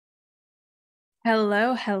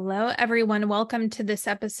Hello, everyone. Welcome to this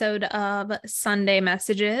episode of Sunday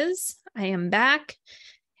Messages. I am back,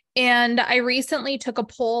 and I recently took a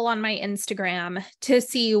poll on my Instagram to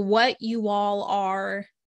see what you all are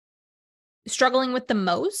struggling with the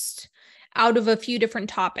most out of a few different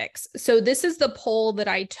topics. So this is the poll that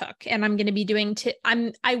I took, and I'm going to be doing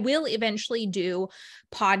I will eventually do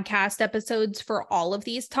podcast episodes for all of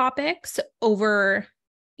these topics over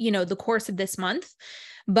the course of this month,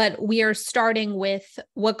 but we are starting with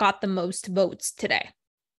what got the most votes today.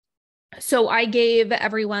 So I gave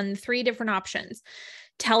everyone 3 different options: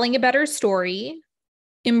 telling a better story,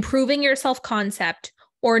 improving your self-concept,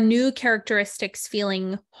 or new characteristics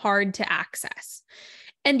feeling hard to access.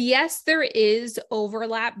 And yes, there is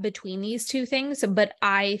overlap between these two things, but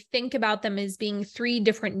I think about them as being 3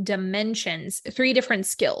 different dimensions, 3 different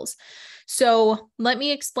skills. So let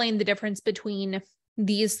me explain the difference between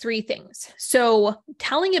these 3 things. So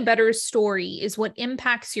telling a better story is what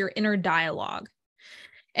impacts your inner dialogue.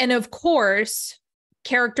 And of course,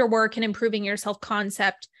 character work and improving your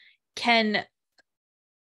self-concept can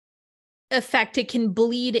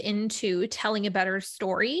bleed into telling a better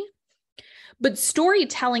story. But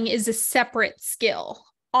storytelling is a separate skill.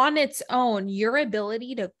 On its own, your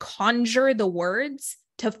ability to conjure the words,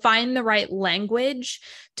 to find the right language,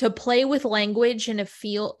 to play with language in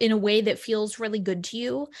a way that feels really good to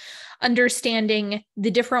you, understanding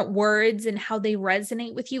the different words and how they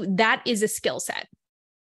resonate with you, that is a skill set.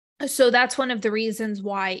 So that's one of the reasons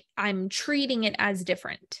why I'm treating it as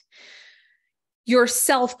different. Your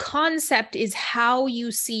self-concept is how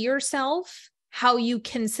you see yourself, how you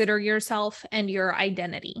consider yourself, and your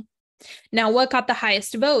identity. Now, what got the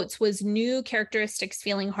highest votes was new characteristics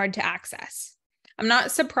feeling hard to access. I'm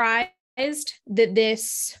not surprised that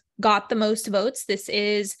this got the most votes. This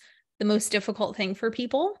is the most difficult thing for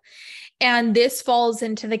people. And this falls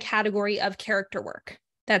into the category of character work.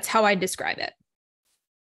 That's how I describe it.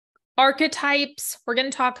 Archetypes, we're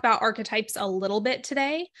going to talk about archetypes a little bit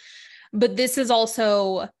today, but this is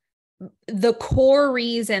also the core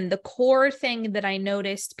reason, the core thing that I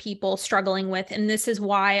noticed people struggling with. And this is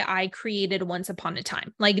why I created Once Upon a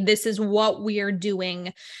Time. Like, this is what we're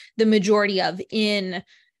doing the majority of in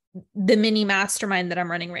the mini mastermind that I'm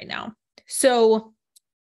running right now. So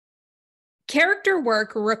character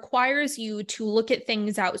work requires you to look at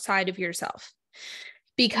things outside of yourself,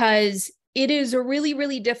 because it is really,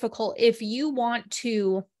 really difficult if you want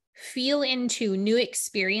to feel into new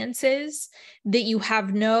experiences that you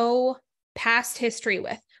have no past history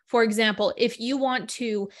with. For example, if you want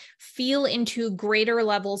to feel into greater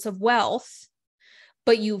levels of wealth,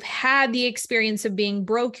 but you've had the experience of being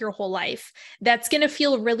broke your whole life, that's going to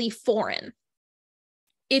feel really foreign.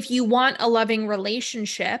 If you want a loving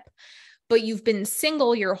relationship, but you've been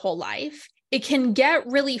single your whole life, it can get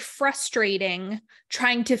really frustrating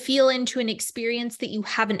trying to feel into an experience that you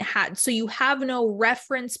haven't had. So you have no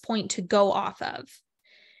reference point to go off of.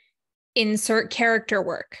 Insert character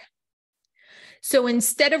work. So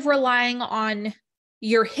instead of relying on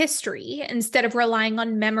your history, instead of relying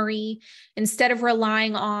on memory, instead of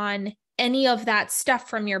relying on any of that stuff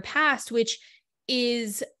from your past, which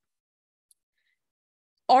is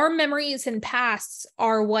our memories and pasts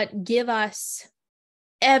are what give us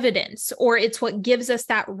evidence, or it's what gives us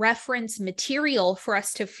that reference material for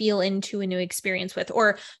us to feel into a new experience with,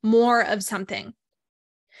 or more of something,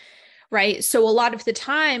 right? So a lot of the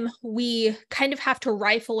time we kind of have to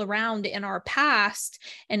rifle around in our past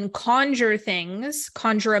and conjure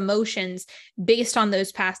emotions based on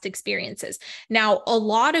those past experiences. Now, a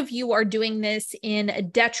lot of you are doing this in a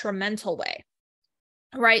detrimental way,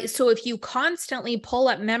 right? So if you constantly pull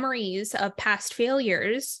up memories of past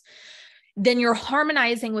failures, then you're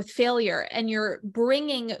harmonizing with failure and you're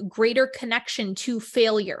bringing greater connection to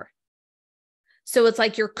failure. So it's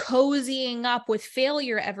like you're cozying up with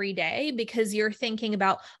failure every day because you're thinking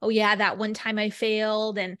about, oh yeah, that one time I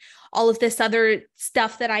failed and all of this other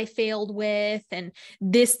stuff that I failed with, and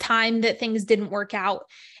this time that things didn't work out.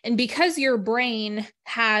 And because your brain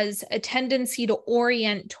has a tendency to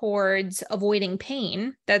orient towards avoiding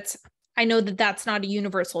pain, I know that that's not a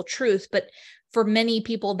universal truth, but for many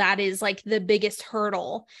people, that is like the biggest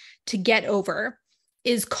hurdle to get over,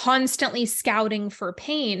 is constantly scouting for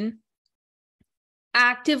pain.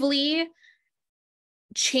 Actively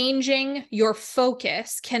changing your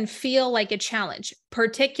focus can feel like a challenge,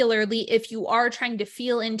 particularly if you are trying to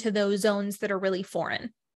feel into those zones that are really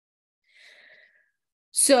foreign.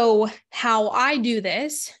 So how I do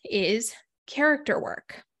this is character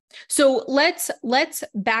work. So let's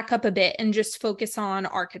back up a bit and just focus on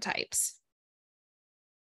archetypes.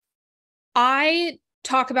 I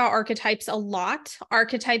talk about archetypes a lot.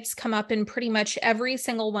 Archetypes come up in pretty much every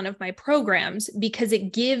single one of my programs because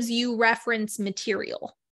it gives you reference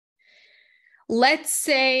material. Let's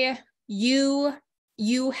say you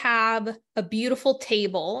have a beautiful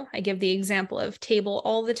table. I give the example of table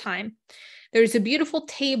all the time. There's a beautiful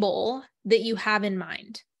table that you have in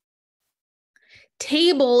mind.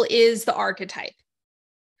 Table is the archetype.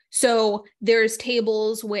 So there's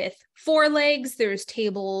tables with 4 legs, there's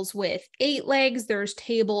tables with 8 legs, there's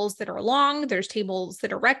tables that are long, there's tables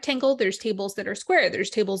that are rectangle, there's tables that are square, there's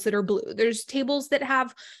tables that are blue, there's tables that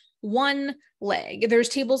have 1 leg, there's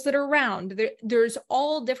tables that are round. There's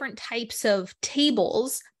all different types of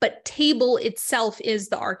tables, but table itself is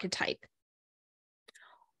the archetype.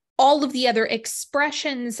 All of the other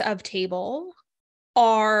expressions of table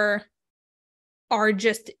are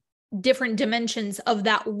just different dimensions of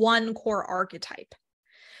that one core archetype.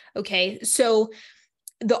 Okay, so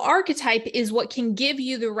the archetype is what can give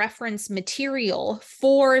you the reference material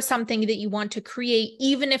for something that you want to create,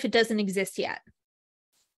 even if it doesn't exist yet.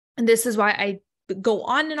 And this is why I go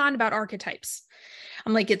on and on about archetypes.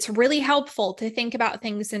 I'm like, it's really helpful to think about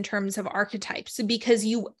things in terms of archetypes because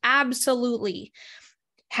you absolutely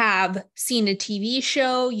have seen a TV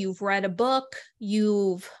show, you've read a book,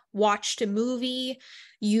 you've watched a movie,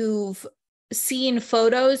 you've seen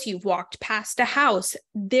photos, you've walked past a house.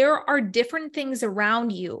 There are different things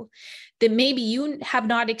around you that maybe you have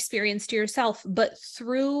not experienced yourself, but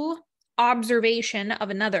through observation of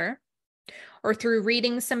another or through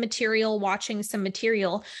reading some material, watching some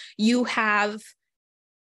material, you have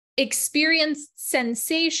experienced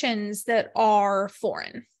sensations that are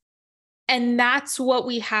foreign. And that's what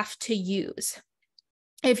we have to use.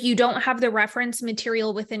 If you don't have the reference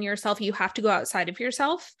material within yourself, you have to go outside of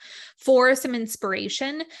yourself for some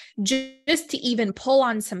inspiration, just to even pull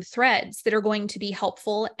on some threads that are going to be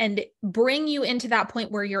helpful and bring you into that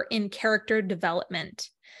point where you're in character development.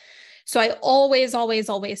 So I always, always,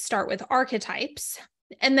 always start with archetypes.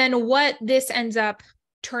 And then what this ends up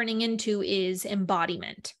turning into is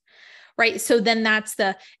embodiment, right? So then that's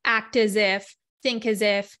the act as if, think as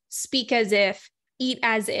if, speak as if, eat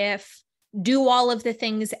as if, do all of the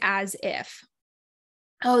things as if.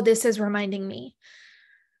 Oh, this is reminding me.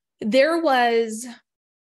 There was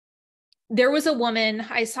a woman,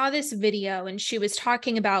 I saw this video and she was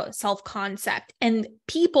talking about self-concept, and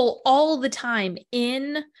people all the time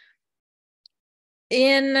in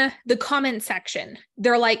the comment section,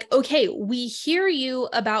 they're like, okay, we hear you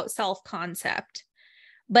about self-concept,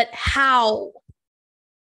 but how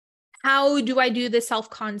do I do the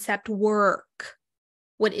self-concept work?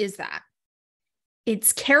 What is that?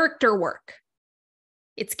 It's character work.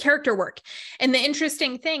 It's character work. And the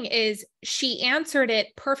interesting thing is she answered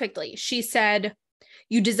it perfectly. She said,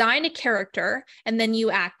 you design a character and then you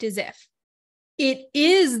act as if. It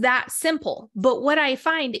is that simple. But what I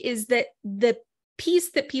find is that the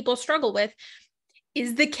piece that people struggle with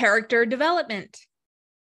is the character development.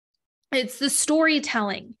 It's the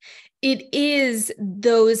storytelling. It is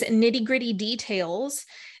those nitty-gritty details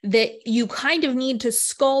that you kind of need to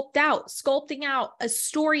sculpting out a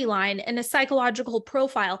storyline and a psychological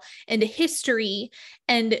profile and a history,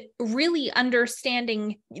 and really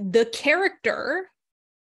understanding the character.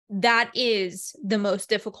 That is the most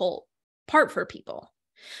difficult part for people.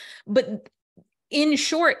 But in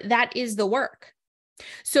short, that is the work.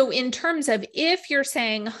 So in terms of, if you're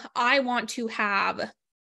saying, I want to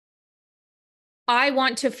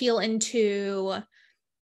feel into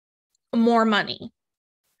more money,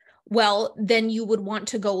 well, then you would want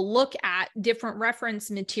to go look at different reference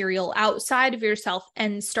material outside of yourself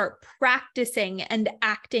and start practicing and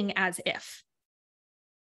acting as if.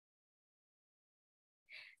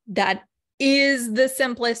 That is the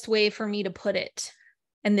simplest way for me to put it.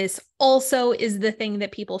 And this also is the thing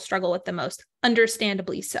that people struggle with the most,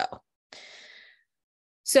 understandably so.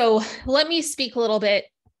 So let me speak a little bit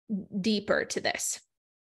deeper to this.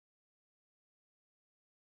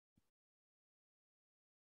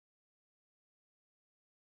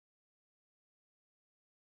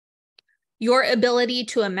 Your ability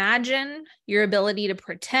to imagine, your ability to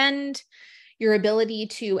pretend, your ability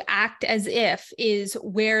to act as if is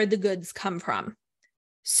where the goods come from.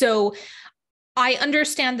 So I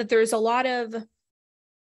understand that there's a lot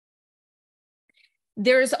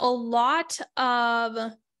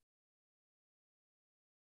of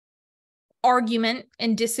argument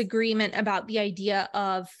and disagreement about the idea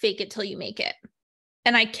of fake it till you make it.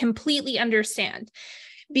 And I completely understand,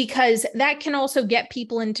 because that can also get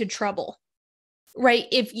people into trouble, right?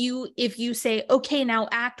 If you say, okay, now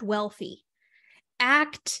act wealthy,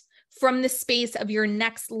 act from the space of your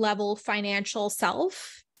next level financial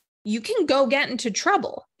self, you can go get into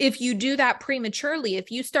trouble if you do that prematurely.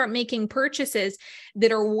 If you start making purchases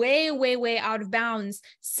that are way, way, way out of bounds,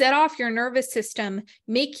 set off your nervous system,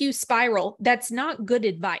 make you spiral, that's not good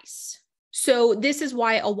advice. So this is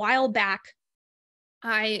why a while back,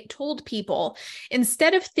 I told people,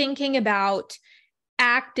 instead of thinking about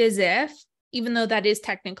act as if, even though that is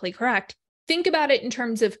technically correct, think about it in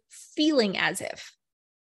terms of feeling as if.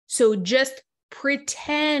 So just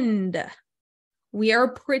pretend. We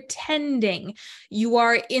are pretending. You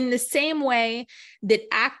are in the same way that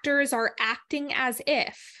actors are acting as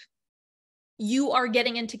if. You are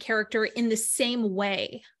getting into character in the same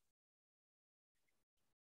way.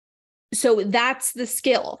 So that's the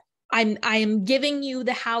skill. I am giving you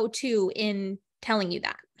the how-to in telling you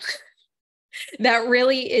that. That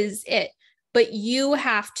really is it. But you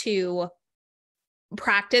have to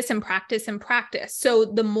practice and practice and practice. So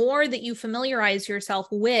the more that you familiarize yourself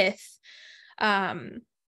with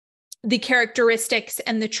the characteristics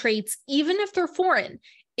and the traits, even if they're foreign,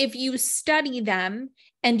 if you study them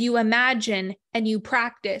and you imagine and you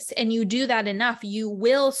practice and you do that enough, you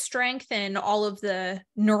will strengthen all of the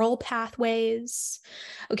neural pathways.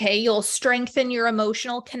 Okay, you'll strengthen your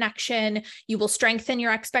emotional connection. You will strengthen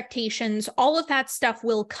your expectations. All of that stuff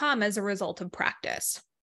will come as a result of practice.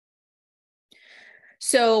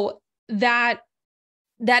 So that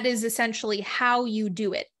is essentially how you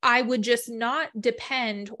do it. I would just not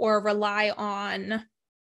depend or rely on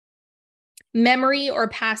memory or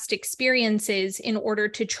past experiences in order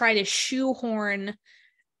to try to shoehorn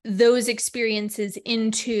those experiences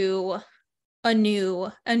into a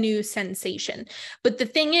new sensation. But the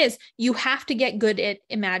thing is, you have to get good at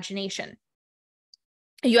imagination.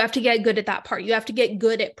 You have to get good at that part. You have to get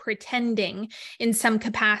good at pretending in some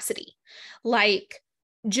capacity. Like,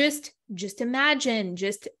 just imagine,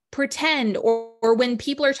 just pretend. Or when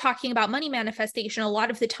people are talking about money manifestation, a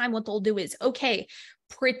lot of the time what they'll do is, okay,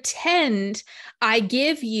 pretend I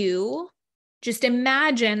give you, just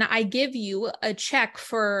imagine I give you a check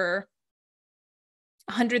for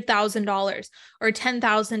 $100,000 or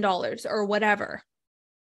 $10,000 or whatever.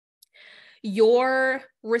 Your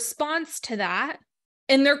response to that,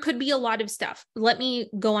 and there could be a lot of stuff. Let me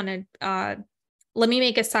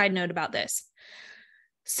make a side note about this.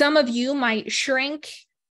 Some of you might shrink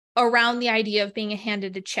around the idea of being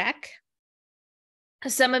handed a check.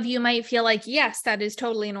 Some of you might feel like, yes, that is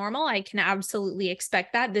totally normal. I can absolutely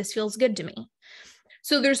expect that. This feels good to me.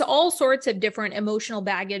 So there's all sorts of different emotional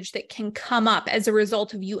baggage that can come up as a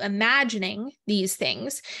result of you imagining these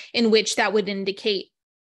things, in which that would indicate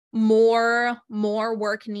more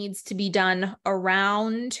work needs to be done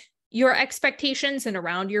around your expectations and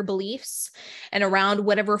around your beliefs and around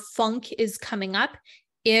whatever funk is coming up.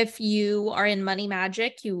 If you are in money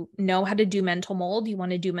magic, you know how to do mental mold. You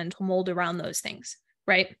want to do mental mold around those things,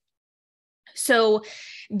 right? So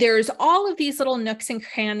there's all of these little nooks and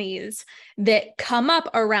crannies that come up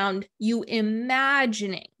around you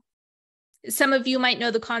imagining. Some of you might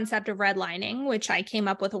know the concept of redlining, which I came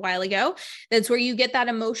up with a while ago. That's where you get that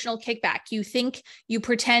emotional kickback. You think, you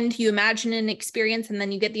pretend, you imagine an experience, and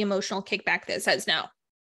then you get the emotional kickback that says no.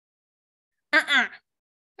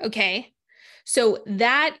 Okay. So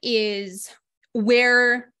that is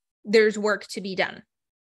where there's work to be done.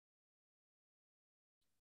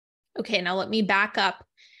 Okay, now let me back up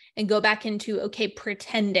and go back into, okay,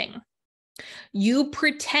 pretending. You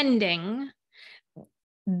pretending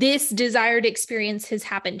this desired experience has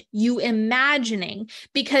happened. You imagining,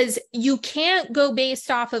 because you can't go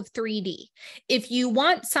based off of 3D. If you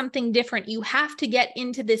want something different, you have to get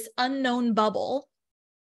into this unknown bubble,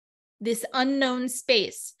 this unknown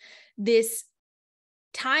space, this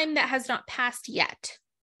time that has not passed yet.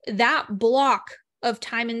 That block of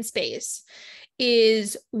time and space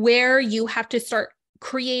is where you have to start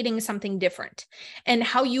creating something different. And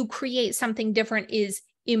how you create something different is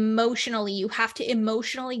emotionally. You have to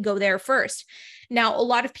emotionally go there first. Now, a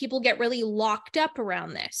lot of people get really locked up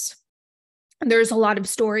around this. There's a lot of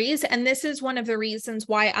stories, and this is one of the reasons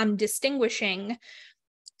why I'm distinguishing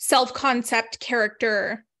self-concept,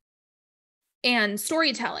 character, and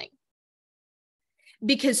storytelling.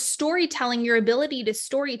 Because storytelling, your ability to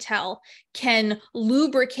storytell, can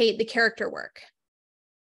lubricate the character work.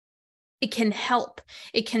 It can help,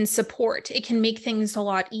 it can support, it can make things a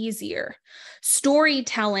lot easier.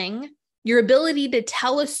 Storytelling, your ability to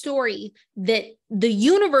tell a story that the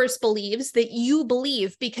universe believes, that you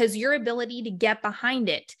believe, because your ability to get behind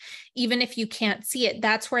it, even if you can't see it,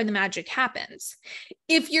 that's where the magic happens.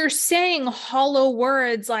 If you're saying hollow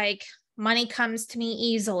words like, money comes to me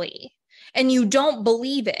easily, and you don't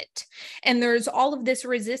believe it, and there's all of this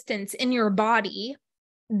resistance in your body,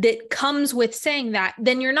 that comes with saying that,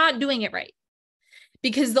 then you're not doing it right.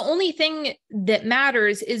 Because the only thing that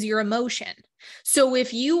matters is your emotion. So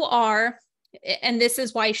if you are, and this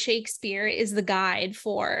is why Shakespeare is the guide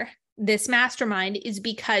for this mastermind, is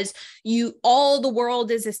because all the world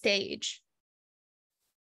is a stage.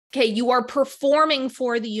 Okay, you are performing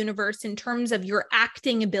for the universe in terms of your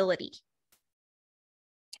acting ability.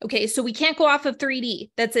 Okay, so we can't go off of 3D.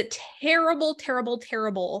 That's a terrible, terrible,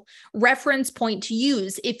 terrible reference point to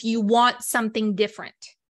use if you want something different.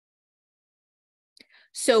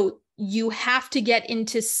 So you have to get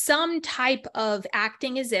into some type of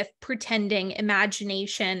acting as if, pretending,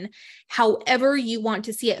 imagination, however you want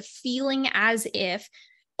to see it, feeling as if,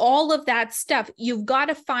 all of that stuff. You've got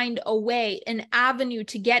to find a way, an avenue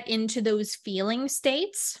to get into those feeling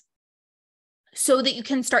states so that you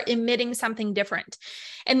can start emitting something different.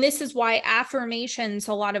 And this is why affirmations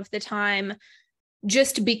a lot of the time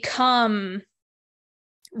just become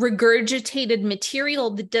regurgitated material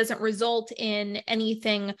that doesn't result in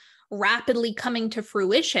anything rapidly coming to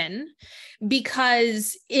fruition,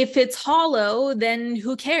 because if it's hollow, then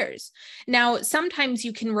who cares? Now, sometimes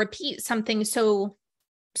you can repeat something so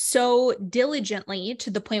diligently to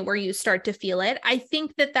the point where you start to feel it. I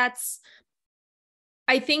think that's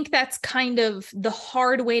kind of the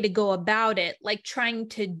hard way to go about it, like trying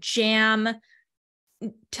to jam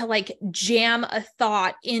a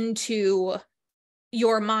thought into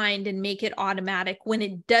your mind and make it automatic when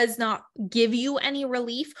it does not give you any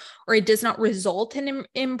relief or it does not result in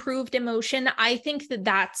improved emotion. I think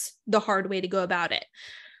that's the hard way to go about it.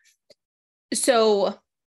 So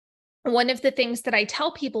one of the things that I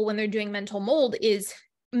tell people when they're doing mental mold is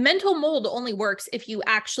mental mold only works if you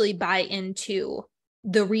actually buy into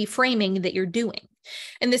the reframing that you're doing.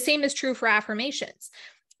 And the same is true for affirmations.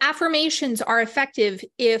 Affirmations are effective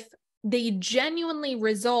if they genuinely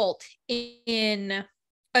result in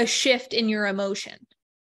a shift in your emotion.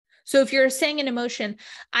 So if you're saying an emotion,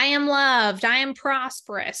 I am loved, I am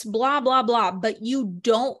prosperous, blah, blah, blah, but you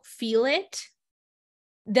don't feel it,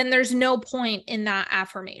 then there's no point in that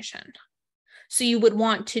affirmation. So you would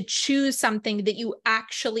want to choose something that you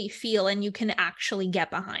actually feel and you can actually get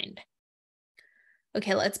behind.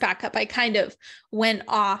 Okay, let's back up. I kind of went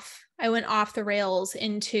off the rails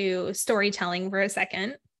into storytelling for a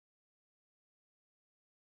second.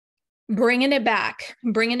 Bringing it back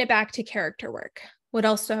to character work. What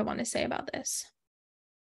else do I want to say about this?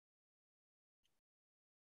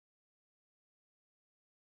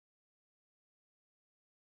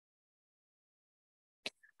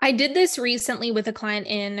 I did this recently with a client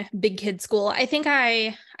in Big Kid School. I think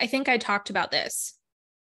I talked about this.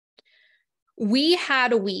 We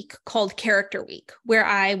had a week called Character Week where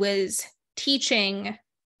I was teaching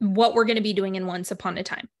what we're going to be doing in Once Upon a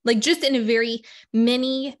Time, like just in a very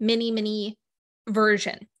mini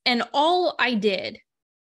version. And all I did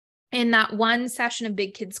in that one session of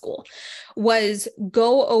Big Kid School was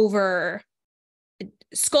go over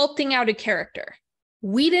sculpting out a character.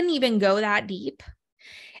 We didn't even go that deep,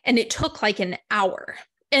 and it took like an hour.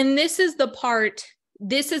 And this is the part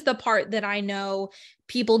that I know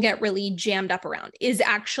people get really jammed up around, is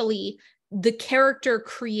actually the character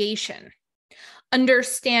creation,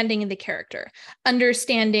 understanding the character,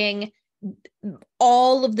 understanding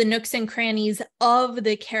all of the nooks and crannies of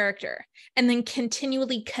the character, and then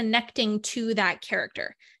continually connecting to that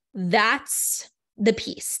character. That's the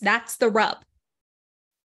piece. That's the rub.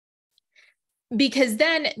 Because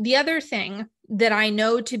then the other thing that I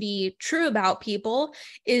know to be true about people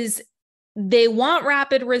is they want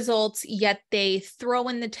rapid results, yet they throw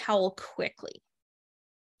in the towel quickly.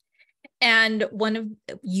 And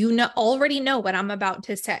already know what I'm about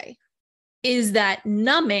to say is that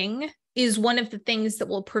numbing is one of the things that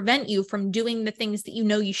will prevent you from doing the things that you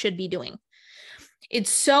know you should be doing.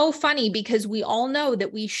 It's so funny because we all know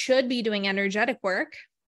that we should be doing energetic work.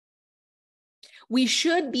 We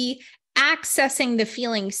should be accessing the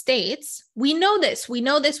feeling states. We know this.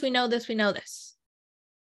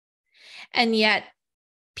 And yet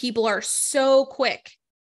people are so quick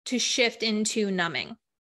to shift into numbing.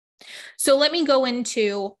 So let me go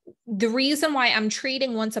into the reason why I'm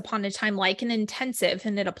treating Once Upon a Time like an intensive,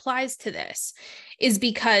 and it applies to this, is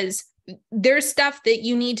because there's stuff that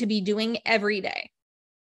you need to be doing every day.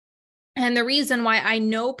 And the reason why I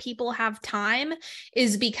know people have time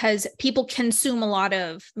is because people consume a lot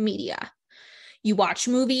of media. You watch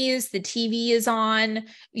movies, the TV is on,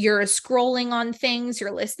 you're scrolling on things,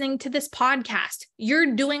 you're listening to this podcast,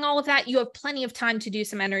 you're doing all of that. You have plenty of time to do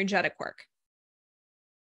some energetic work.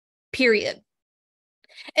 Period.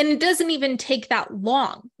 And it doesn't even take that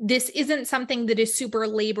long. This isn't something that is super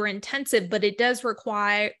labor intensive, but it does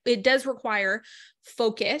require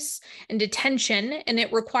focus and attention, and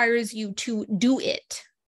it requires you to do it.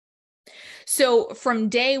 So from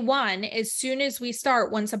day one, as soon as we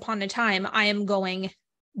start Once Upon a Time, I am going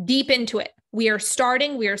deep into it. We are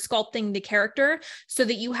sculpting the character so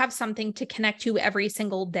that you have something to connect to every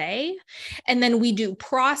single day. And then we do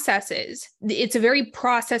processes. It's a very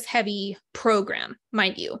process heavy program,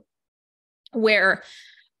 mind you, where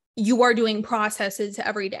you are doing processes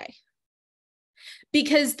every day.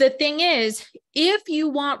 Because the thing is, if you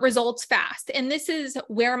want results fast, and this is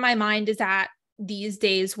where my mind is at these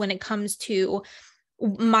days when it comes to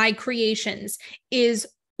my creations, is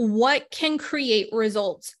what can create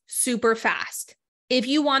results super fast. If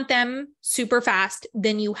you want them super fast,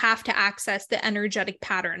 then you have to access the energetic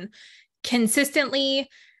pattern consistently,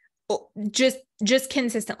 just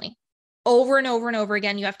consistently, over and over and over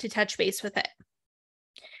again. You have to touch base with it.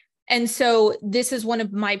 And so this is one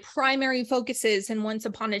of my primary focuses in Once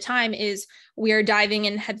Upon a Time is we are diving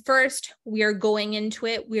in head first. We are going into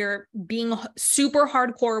it. We're being super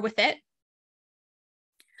hardcore with it.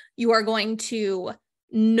 You are going to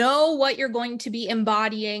know what you're going to be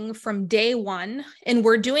embodying from day one. And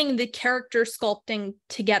we're doing the character sculpting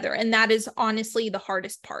together. And that is honestly the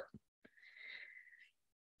hardest part.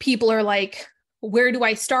 People are like, where do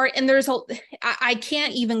I start? And I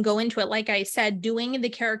can't even go into it. Like I said, doing the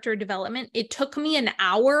character development, it took me an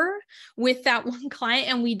hour with that one client,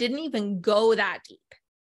 and we didn't even go that deep.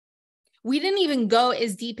 We didn't even go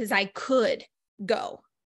as deep as I could go.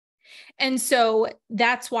 And so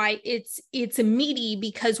that's why it's meaty,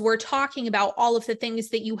 because we're talking about all of the things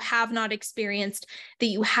that you have not experienced, that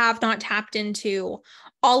you have not tapped into,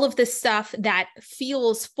 all of the stuff that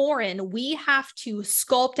feels foreign. We have to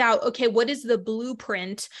sculpt out, okay, what is the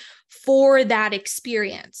blueprint for that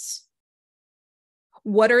experience?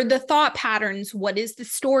 What are the thought patterns? What is the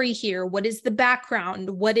story here? What is the background?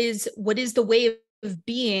 What is the way of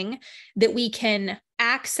being that we can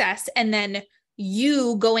access, and then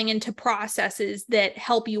you going into processes that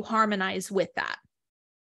help you harmonize with that.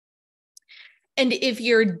 And if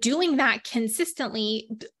you're doing that consistently,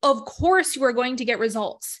 of course, you are going to get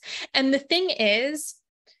results. And the thing is,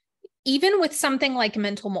 even with something like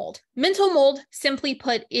mental mold, simply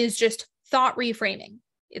put, is just thought reframing.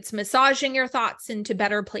 It's massaging your thoughts into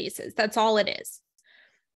better places. That's all it is.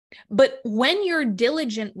 But when you're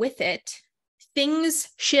diligent with it, things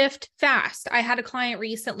shift fast. I had a client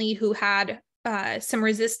recently who had some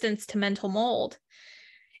resistance to mental mold,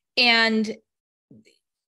 and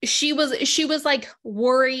she was like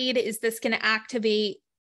worried, is this going to activate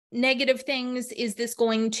negative things? Is this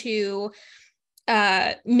going to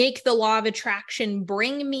make the law of attraction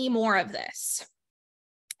bring me more of this?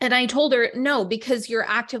 And I told her, no, because you're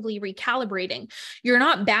actively recalibrating. You're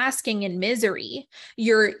not basking in misery.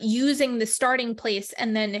 You're using the starting place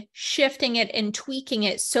and then shifting it and tweaking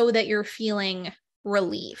it so that you're feeling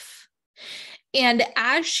relief. And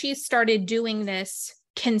as she started doing this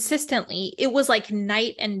consistently, it was like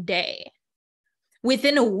night and day.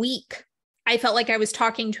 Within a week, I felt like I was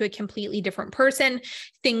talking to a completely different person.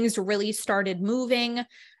 Things really started moving,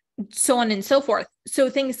 so on and so forth. So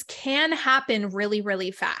things can happen really,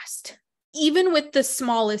 really fast, even with the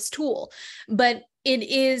smallest tool. But it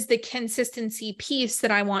is the consistency piece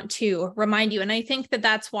that I want to remind you. And I think that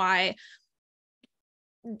that's why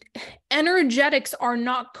energetics are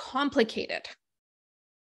not complicated.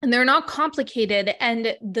 And they're not complicated.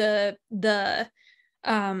 And the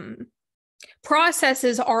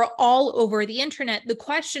processes are all over the internet. The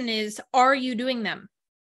question is, are you doing them?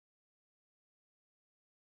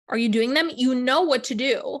 Are you doing them? You know what to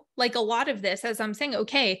do. Like a lot of this, as I'm saying,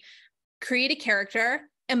 okay, create a character,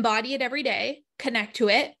 embody it every day, connect to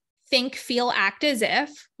it, think, feel, act as if,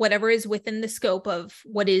 whatever is within the scope of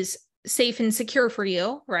what is safe and secure for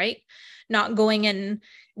you, right? Not going and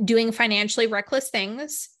doing financially reckless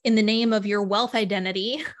things in the name of your wealth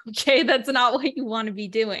identity. Okay, that's not what you want to be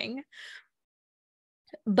doing.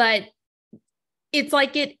 But it's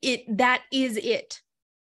like that is it.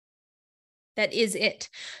 That is it.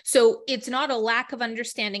 So it's not a lack of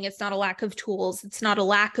understanding. It's not a lack of tools. It's not a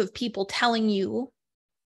lack of people telling you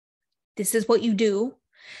this is what you do.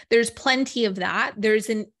 There's plenty of that. There's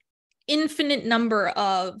an infinite number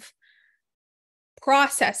of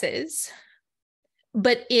processes,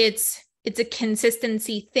 but it's a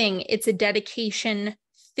consistency thing. It's a dedication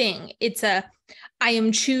thing. I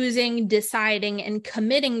am choosing, deciding, and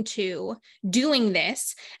committing to doing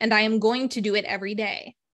this, and I am going to do it every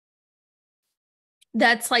day.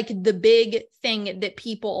 That's like the big thing that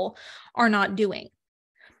people are not doing.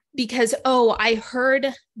 because, oh, I heard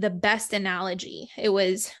the best analogy. It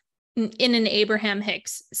was in an Abraham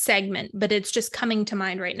Hicks segment, but it's just coming to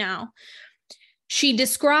mind right now. She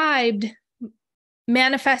described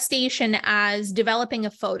manifestation as developing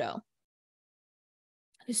a photo.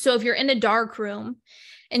 So if you're in a dark room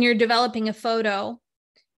and you're developing a photo,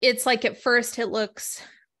 it's like at first it looks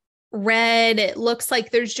red. It looks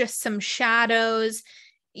like there's just some shadows.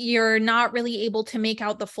 You're not really able to make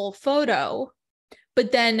out the full photo.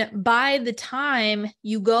 But then by the time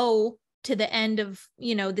you go to the end of,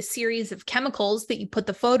 the series of chemicals that you put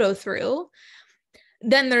the photo through,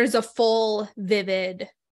 then there's a full, vivid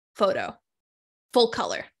photo, full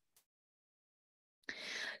color.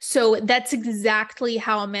 So that's exactly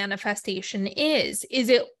how a manifestation is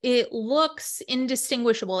it looks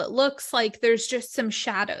indistinguishable. It looks like there's just some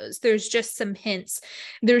shadows. There's just some hints.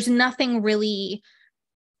 There's nothing really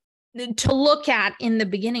to look at in the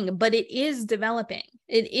beginning, but it is developing.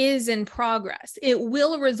 It is in progress. It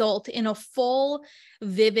will result in a full,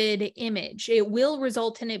 vivid image. It will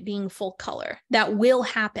result in it being full color. That will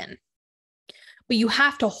happen. But you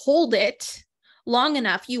have to hold it long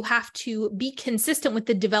enough. You have to be consistent with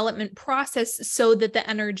the development process so that the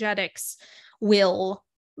energetics will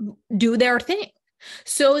do their thing,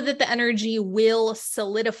 so that the energy will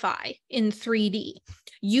solidify in 3D.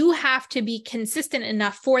 You have to be consistent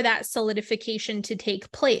enough for that solidification to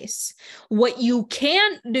take place. What you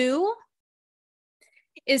can't do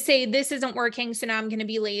is say, this isn't working, so now I'm going to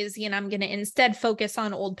be lazy and I'm going to instead focus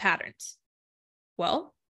on old patterns.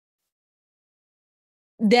 Well,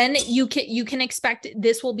 then you can expect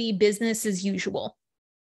this will be business as usual.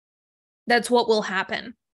 That's what will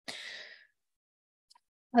happen.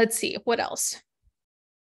 Let's see, what else?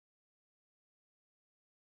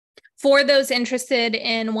 For those interested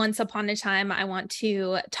in Once Upon a Time, I want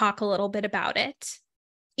to talk a little bit about it.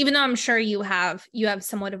 Even though I'm sure you have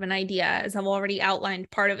somewhat of an idea, as I've already outlined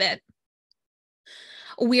part of it.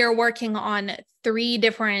 We are working on 3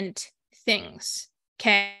 different things.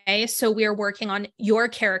 Okay, so we are working on your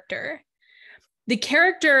character, the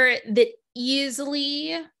character that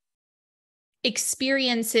easily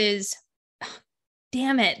experiences.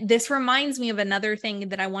 Damn it, this reminds me of another thing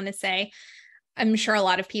that I want to say. I'm sure a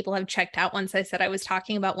lot of people have checked out once I said I was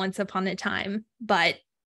talking about Once Upon a Time, but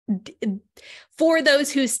for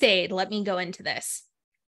those who stayed, let me go into this.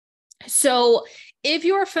 So if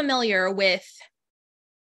you're familiar with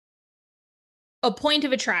a point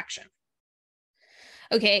of attraction,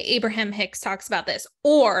 okay, Abraham Hicks talks about this,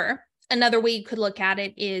 or another way you could look at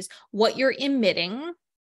it is what you're emitting,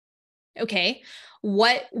 okay,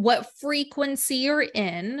 what frequency you're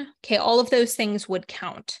in, okay, all of those things would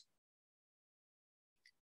count.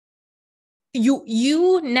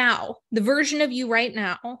 You now, the version of you right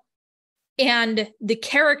now, and the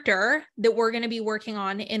character that we're going to be working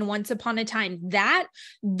on in Once Upon a Time, that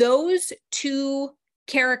those 2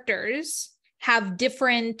 characters have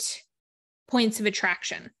different points of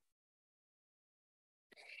attraction.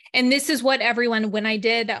 And this is what everyone, when I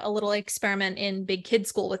did a little experiment in Big Kid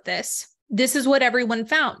School with this is what everyone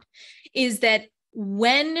found, is that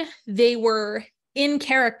when they were in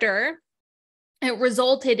character, it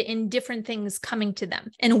resulted in different things coming to them.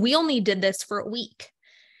 And we only did this for a week,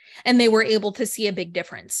 and they were able to see a big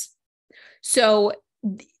difference. So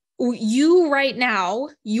you right now,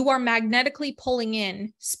 you are magnetically pulling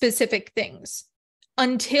in specific things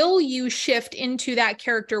until you shift into that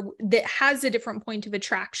character that has a different point of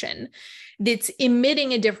attraction, that's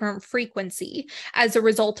emitting a different frequency as a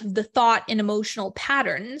result of the thought and emotional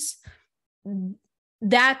patterns.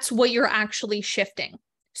 That's what you're actually shifting.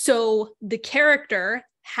 So the character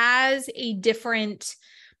has a different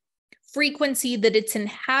frequency that it's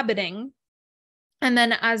inhabiting. And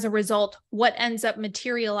then as a result, what ends up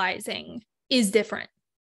materializing is different.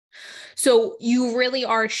 So you really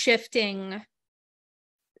are shifting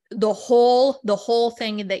the whole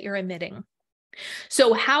thing that you're emitting.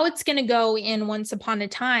 So how it's going to go in Once Upon a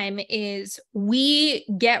Time is we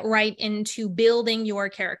get right into building your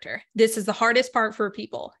character. This is the hardest part for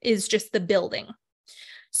people, is just the building.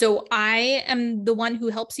 So I am the one who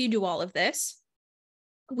helps you do all of this.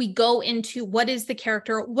 We go into what is the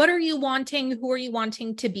character? What are you wanting? Who are you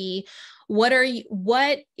wanting to be? What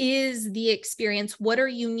is the experience? What are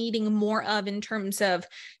you needing more of in terms of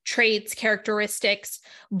traits, characteristics,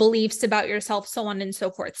 beliefs about yourself, so on and so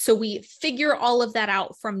forth. So we figure all of that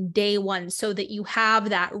out from day one so that you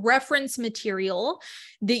have that reference material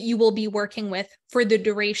that you will be working with for the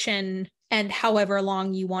duration and however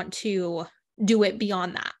long you want to do it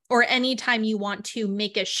beyond that, or anytime you want to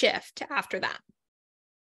make a shift after that.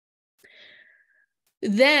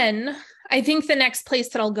 Then I think the next place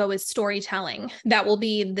that I'll go is storytelling. That will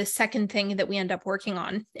be the second thing that we end up working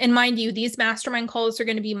on. And mind you, these mastermind calls are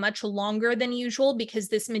going to be much longer than usual because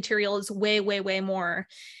this material is way, way, way more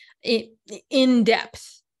in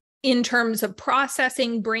depth in terms of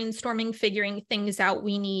processing, brainstorming, figuring things out.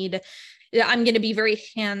 I'm going to be very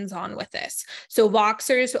hands-on with this. So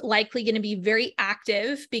Voxer's likely going to be very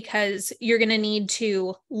active because you're going to need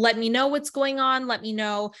to let me know what's going on, let me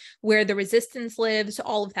know where the resistance lives,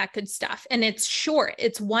 all of that good stuff. And it's short,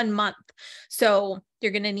 it's 1 month. So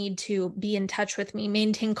you're going to need to be in touch with me,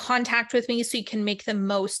 maintain contact with me so you can make the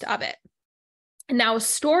most of it. Now,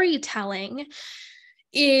 storytelling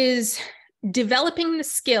is developing the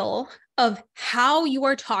skill of how you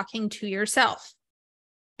are talking to yourself.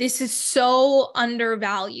 This is so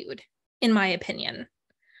undervalued, in my opinion,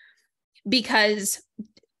 because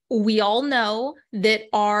we all know that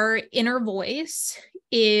our inner voice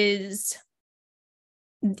is,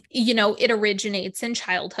 it originates in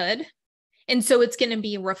childhood. And so it's going to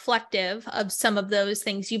be reflective of some of those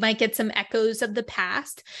things. You might get some echoes of the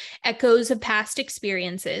past, echoes of past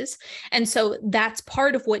experiences. And so that's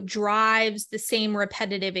part of what drives the same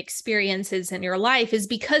repetitive experiences in your life is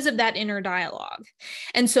because of that inner dialogue.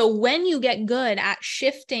 And so when you get good at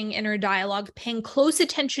shifting inner dialogue, paying close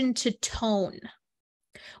attention to tone,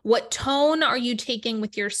 what tone are you taking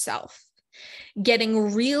with yourself?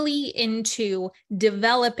 Getting really into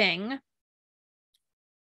developing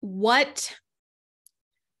what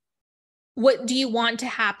do you want to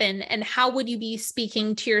happen and how would you be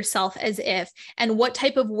speaking to yourself as if, and what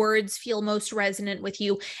type of words feel most resonant with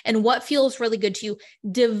you and what feels really good to you.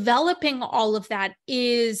 Developing all of that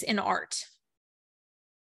is an art.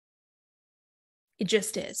 It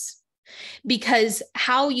just is. Because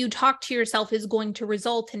how you talk to yourself is going to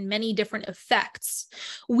result in many different effects.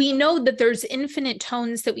 We know that there's infinite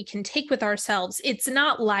tones that we can take with ourselves. It's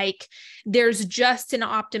not like there's just an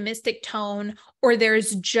optimistic tone or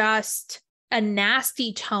there's just a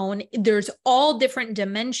nasty tone. There's all different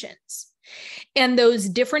dimensions. And those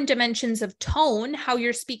different dimensions of tone, how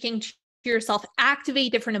you're speaking to yourself,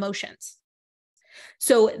 activate different emotions.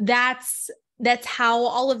 So that's how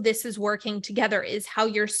all of this is working together, is how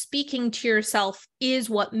you're speaking to yourself is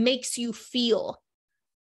what makes you feel.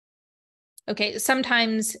 Okay,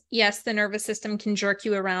 sometimes, yes, the nervous system can jerk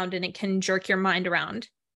you around and it can jerk your mind around.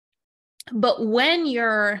 But when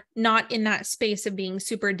you're not in that space of being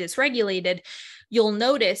super dysregulated, you'll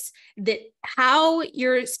notice that how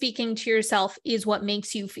you're speaking to yourself is what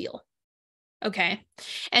makes you feel. Okay,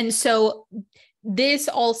 and so this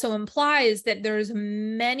also implies that there's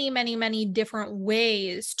many, many, many different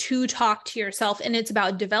ways to talk to yourself. And it's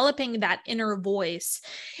about developing that inner voice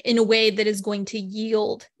in a way that is going to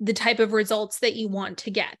yield the type of results that you want to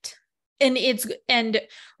get. And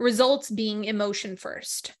results being emotion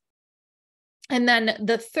first. And then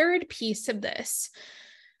the third piece of this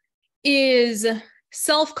is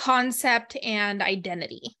self-concept and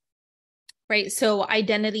identity. Right? So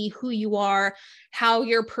identity, who you are, how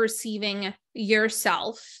you're perceiving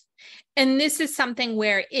yourself. And this is something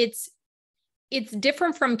where it's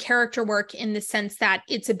different from character work in the sense that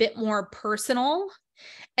it's a bit more personal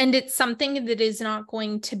and it's something that is not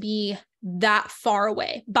going to be that far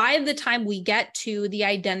away. By the time we get to the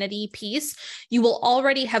identity piece, you will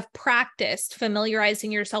already have practiced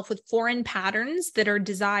familiarizing yourself with foreign patterns that are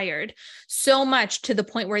desired so much to the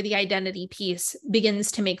point where the identity piece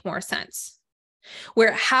begins to make more sense.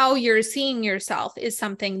 Where how you're seeing yourself is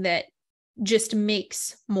something that just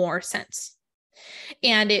makes more sense.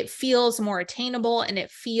 And it feels more attainable and it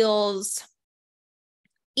feels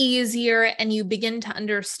easier. And you begin to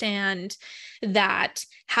understand that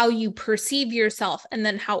how you perceive yourself and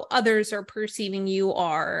then how others are perceiving you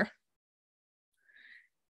are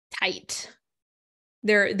tight.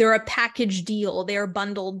 They're a package deal. They're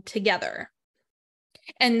bundled together.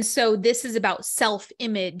 And so this is about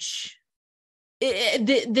self-image.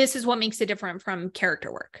 This is what makes it different from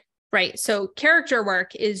character work, right? So character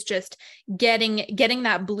work is just getting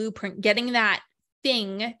that blueprint, getting that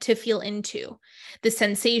thing to feel into, the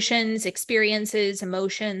sensations, experiences,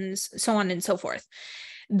 emotions, so on and so forth.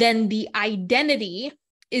 Then the identity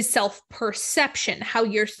is self-perception, how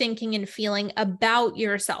you're thinking and feeling about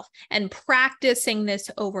yourself, and practicing this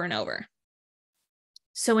over and over.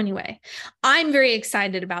 So anyway, I'm very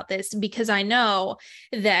excited about this because I know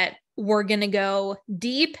that we're going to go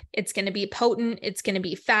deep. It's going to be potent. It's going to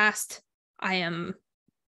be fast. I am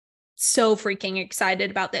so freaking excited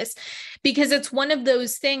about this because it's one of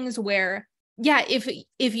those things where, yeah,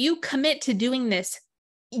 if you commit to doing this,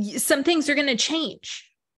 some things are going to change.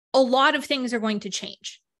 A lot of things are going to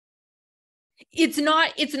change. It's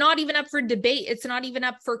not even up for debate. It's not even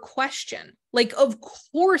up for question. Like, of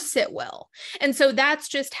course it will. And so that's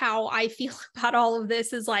just how I feel about all of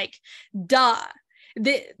this, is like, duh.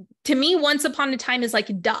 To me, Once Upon a Time is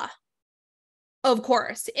like, duh. Of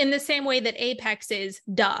course. In the same way that Apex is,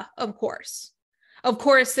 duh, of course. Of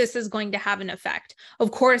course, this is going to have an effect.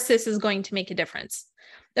 Of course, this is going to make a difference.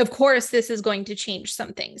 Of course, this is going to change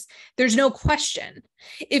some things. There's no question.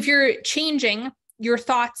 If you're changing your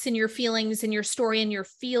thoughts and your feelings and your story, and you're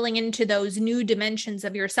feeling into those new dimensions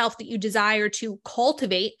of yourself that you desire to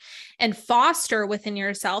cultivate and foster within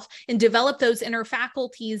yourself and develop those inner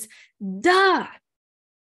faculties, duh,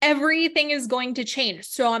 everything is going to change.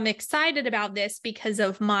 So I'm excited about this because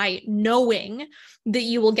of my knowing that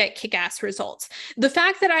you will get kick-ass results. The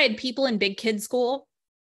fact that I had people in Big Kid School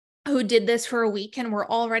who did this for a week and were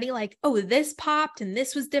already like, oh, this popped and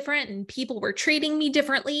this was different and people were treating me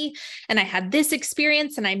differently and I had this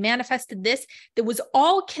experience and I manifested this, that was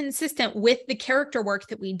all consistent with the character work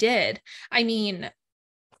that we did. I mean,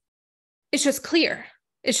 it's just clear.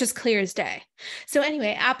 It's just clear as day. So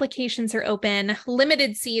anyway, applications are open,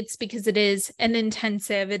 limited seats because it is an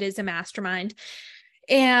intensive, it is a mastermind.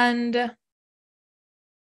 And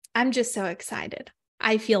I'm just so excited.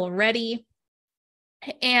 I feel ready.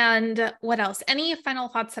 And what else? Any final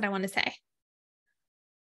thoughts that I want to say?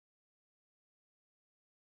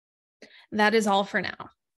 That is all for now.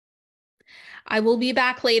 I will be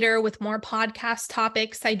back later with more podcast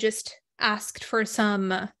topics. I just asked for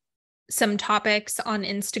some topics on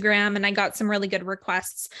Instagram and I got some really good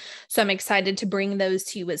requests. So I'm excited to bring those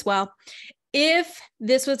to you as well. If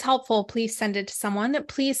this was helpful, please send it to someone.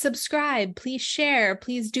 Please subscribe, please share,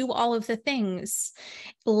 please do all of the things.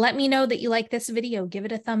 Let me know that you like this video. Give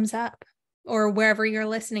it a thumbs up or wherever you're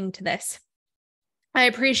listening to this. I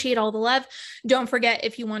appreciate all the love. Don't forget,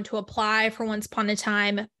 if you want to apply for Once Upon a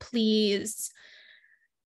Time, please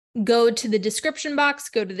go to the description box,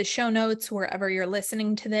 go to the show notes, wherever you're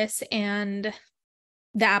listening to this, and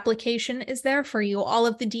the application is there for you. All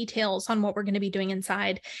of the details on what we're going to be doing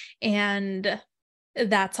inside. And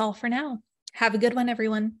that's all for now. Have a good one,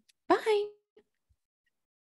 everyone. Bye.